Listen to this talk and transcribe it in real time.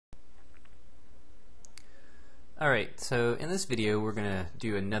Alright, so in this video we're going to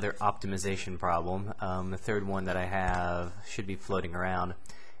do another optimization problem. The third one that I have should be floating around.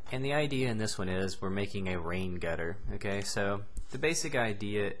 And the idea in this one is we're making a rain gutter. Okay, so the basic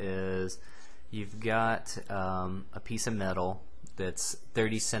idea is you've got a piece of metal that's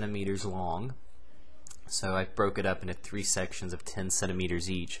 30 centimeters long. So I broke it up into 3 sections of 10 centimeters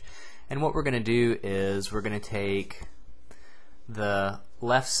each. And what we're going to do is we're going to take the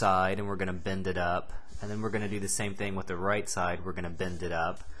left side and we're going to bend it up. And then we're going to do the same thing with the right side. We're going to bend it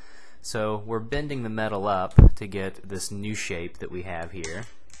up. So we're bending the metal up to get this new shape that we have here.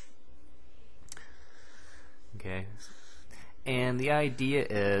 Okay. And the idea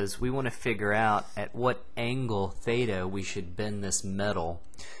is we want to figure out at what angle theta we should bend this metal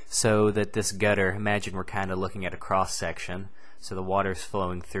so that this gutter, imagine we're kind of looking at a cross section, so the water's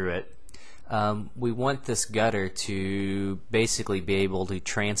flowing through it. We want this gutter to basically be able to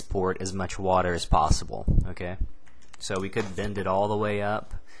transport as much water as possible. Okay, so we could bend it all the way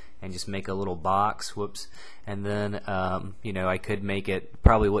up and just make a little box, whoops, and then you know, I could make it,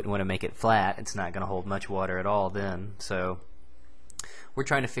 probably wouldn't want to make it flat, it's not going to hold much water at all then, so we're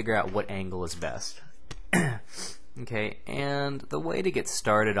trying to figure out what angle is best. Okay, and the way to get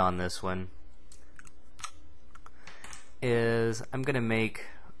started on this one is I'm going to make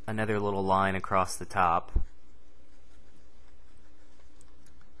another little line across the top.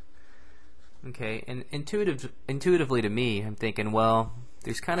 Okay, and intuitively to me, I'm thinking, well,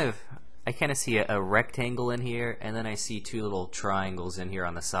 there's I kind of see a rectangle in here, and then I see 2 little triangles in here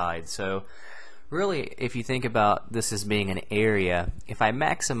on the side. So really, if you think about this as being an area, if I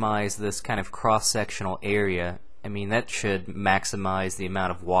maximize this kind of cross-sectional area, I mean, that should maximize the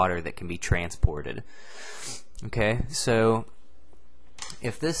amount of water that can be transported. Okay, so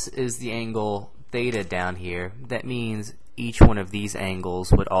if this is the angle theta down here, that means each one of these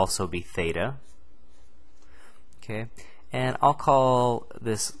angles would also be theta. Okay, and I'll call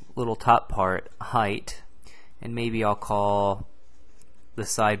this little top part height, and maybe I'll call the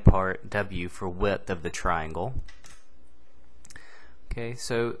side part W for width of the triangle. Okay,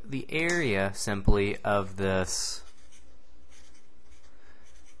 so the area simply of this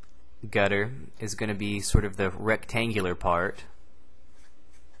gutter is going to be sort of the rectangular part,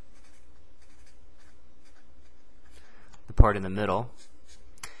 the part in the middle,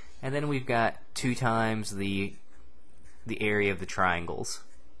 and then we've got 2 times the area of the triangles.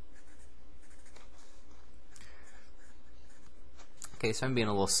 Okay, so I'm being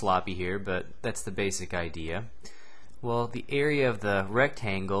a little sloppy here, but that's the basic idea. Well, the area of the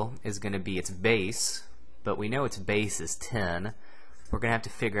rectangle is going to be its base, but we know its base is 10. We're going to have to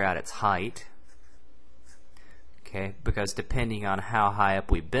figure out its height. Okay, because depending on how high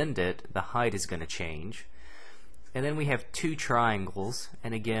up we bend it, the height is going to change. And then we have 2 triangles,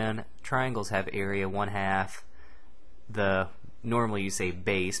 and again, triangles have area 1/2 the, normally you say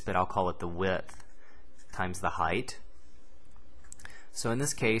base, but I'll call it the width times the height. So in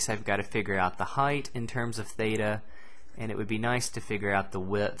this case, I've got to figure out the height in terms of theta, and it would be nice to figure out the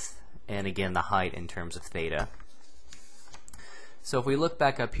width and again the height in terms of theta. So if we look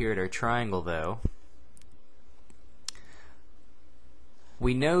back up here at our triangle though,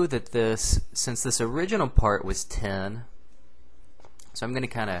 we know that since this original part was 10, so I'm going to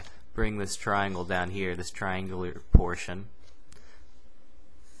kind of bring this triangle down here, this triangular portion.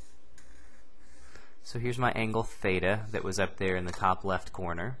 So here's my angle theta that was up there in the top left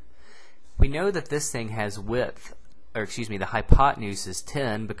corner. We know that this thing has width, or excuse me, the hypotenuse is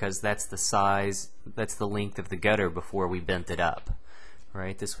 10 because that's the size, that's the length of the gutter before we bent it up.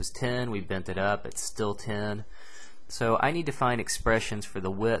 Right? This was 10, we bent it up, it's still 10. So I need to find expressions for the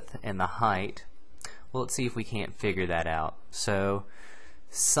width and the height. Well, let's see if we can't figure that out. So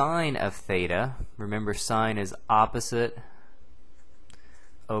sine of theta, remember sine is opposite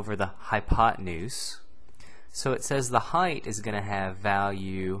over the hypotenuse. So it says the height is going to have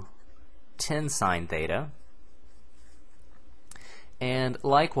value 10 sine theta. And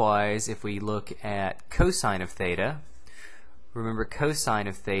likewise, if we look at cosine of theta, remember cosine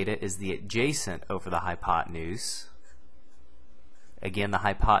of theta is the adjacent over the hypotenuse. Again, the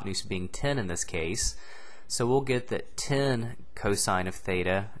hypotenuse being 10 in this case. So we'll get that 10 cosine of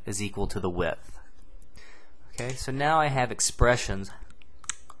theta is equal to the width. Okay, so now I have expressions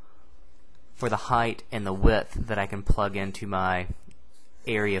for the height and the width that I can plug into my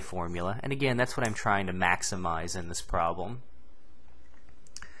area formula. And again, that's what I'm trying to maximize in this problem.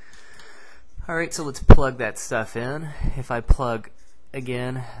 Alright, so let's plug that stuff in. If I plug,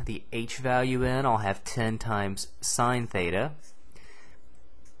 again, the h value in, I'll have 10 times sine theta.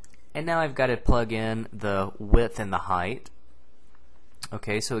 And now I've got to plug in the width and the height.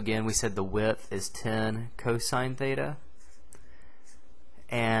 Okay, so again we said the width is 10 cosine theta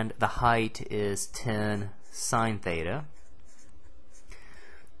and the height is 10 sine theta.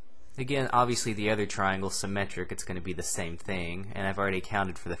 Again, obviously the other triangle is symmetric, it's going to be the same thing, and I've already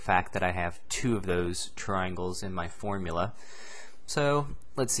accounted for the fact that I have two of those triangles in my formula. So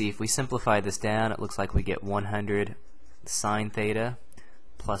let's see, if we simplify this down, it looks like we get 100 sine theta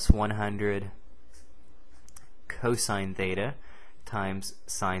plus 100 cosine theta times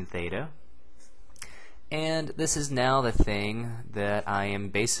sine theta. And this is now the thing that I am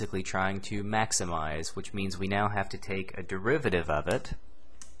basically trying to maximize, which means we now have to take a derivative of it.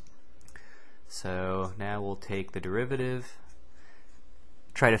 So now we'll take the derivative,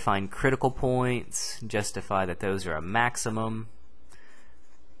 try to find critical points, justify that those are a maximum,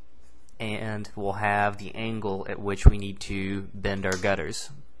 and we'll have the angle at which we need to bend our gutters.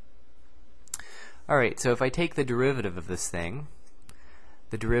 Alright, so if I take the derivative of this thing,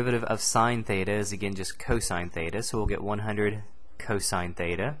 the derivative of sine theta is again just cosine theta, so we'll get 100 cosine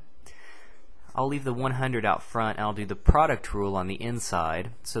theta. I'll leave the 100 out front and I'll do the product rule on the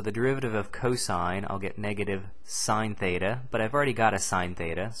inside. So the derivative of cosine, I'll get negative sine theta, but I've already got a sine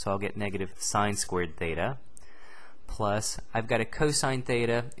theta, so I'll get negative sine squared theta. Plus, I've got a cosine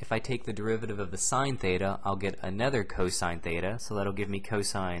theta. If I take the derivative of the sine theta, I'll get another cosine theta, so that'll give me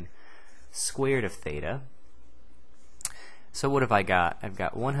cosine squared of theta. So what have I got? I've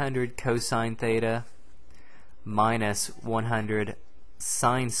got 100 cosine theta minus 100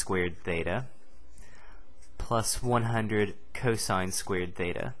 sine squared theta plus 100 cosine squared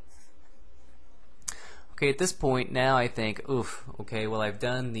theta. Okay, at this point now I think, oof, okay, well I've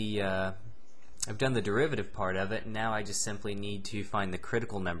done the derivative part of it, and now I just simply need to find the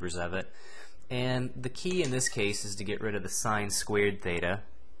critical numbers of it. And the key in this case is to get rid of the sine squared theta.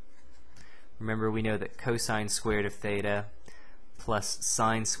 Remember, we know that cosine squared of theta plus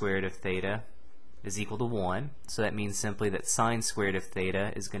sine squared of theta is equal to 1. So that means simply that sine squared of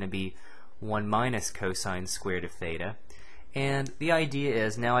theta is going to be 1 minus cosine squared of theta. And the idea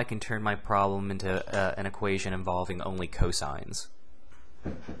is now I can turn my problem into an equation involving only cosines.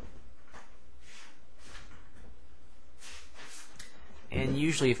 And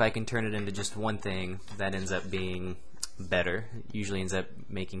usually if I can turn it into just one thing, that ends up being better. It usually ends up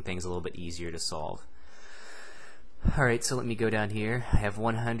making things a little bit easier to solve. Alright, so let me go down here. I have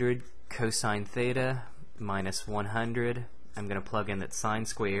 100 cosine theta minus 100. I'm going to plug in that sine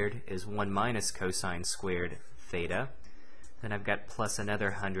squared is 1 minus cosine squared theta. Then I've got plus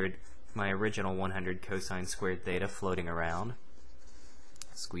another 100, my original 100 cosine squared theta floating around.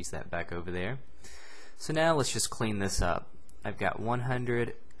 Squeeze that back over there. So now let's just clean this up. I've got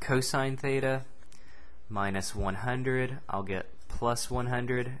 100 cosine theta minus 100. I'll get plus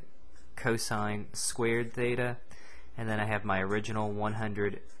 100 cosine squared theta. And then I have my original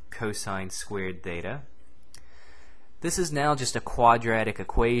 100 cosine squared theta. This is now just a quadratic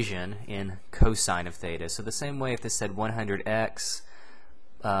equation in cosine of theta. So the same way if this said 100x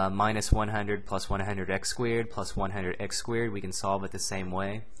minus 100 plus 100x squared plus 100x squared, we can solve it the same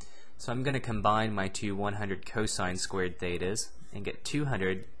way. So I'm going to combine my two 100 cosine squared thetas and get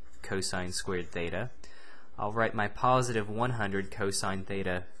 200 cosine squared theta. I'll write my positive 100 cosine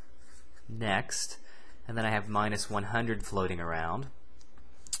theta next, and then I have minus 100 floating around.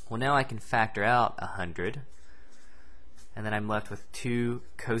 Well, now I can factor out 100, and then I'm left with 2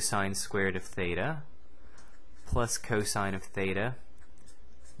 cosine squared of theta plus cosine of theta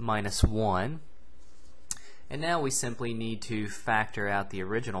minus 1. And now we simply need to factor out the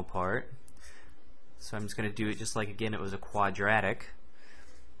original part. So I'm just going to do it just like, again, it was a quadratic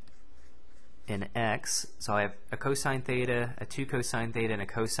in x. So I have a cosine theta, a 2 cosine theta, and a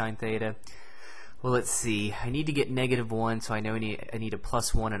cosine theta. Well, let's see. I need to get negative 1, so I know I need a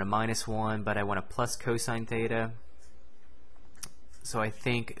plus 1 and a minus 1, but I want a plus cosine theta. So I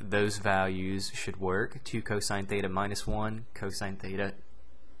think those values should work. 2 cosine theta minus 1, cosine theta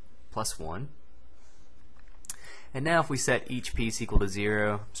plus 1. And now if we set each piece equal to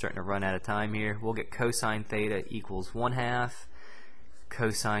 0, I'm starting to run out of time here, we'll get cosine theta equals 1/2,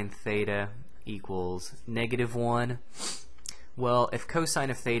 cosine theta equals negative 1. Well, if cosine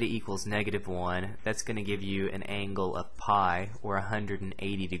of theta equals negative 1, that's going to give you an angle of pi, or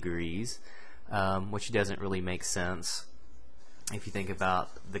 180 degrees, which doesn't really make sense if you think about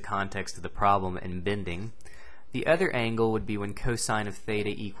the context of the problem and bending. The other angle would be when cosine of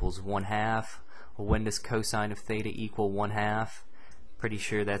theta equals 1/2. Well, when does cosine of theta equal 1/2? Pretty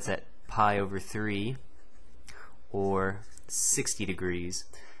sure that's at pi over 3, or 60 degrees.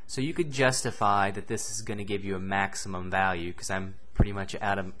 So you could justify that this is going to give you a maximum value, because I'm pretty much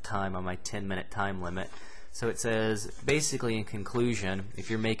out of time on my 10-minute time limit. So it says, basically in conclusion, if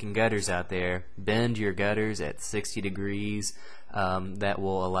you're making gutters out there, bend your gutters at 60 degrees. That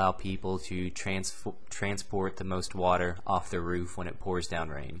will allow people to transport the most water off the roof when it pours down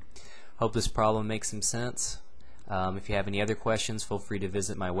rain. Hope this problem makes some sense. If you have any other questions, feel free to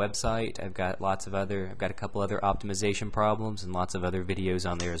visit my website. I've got a couple other optimization problems and lots of other videos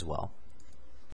on there as well.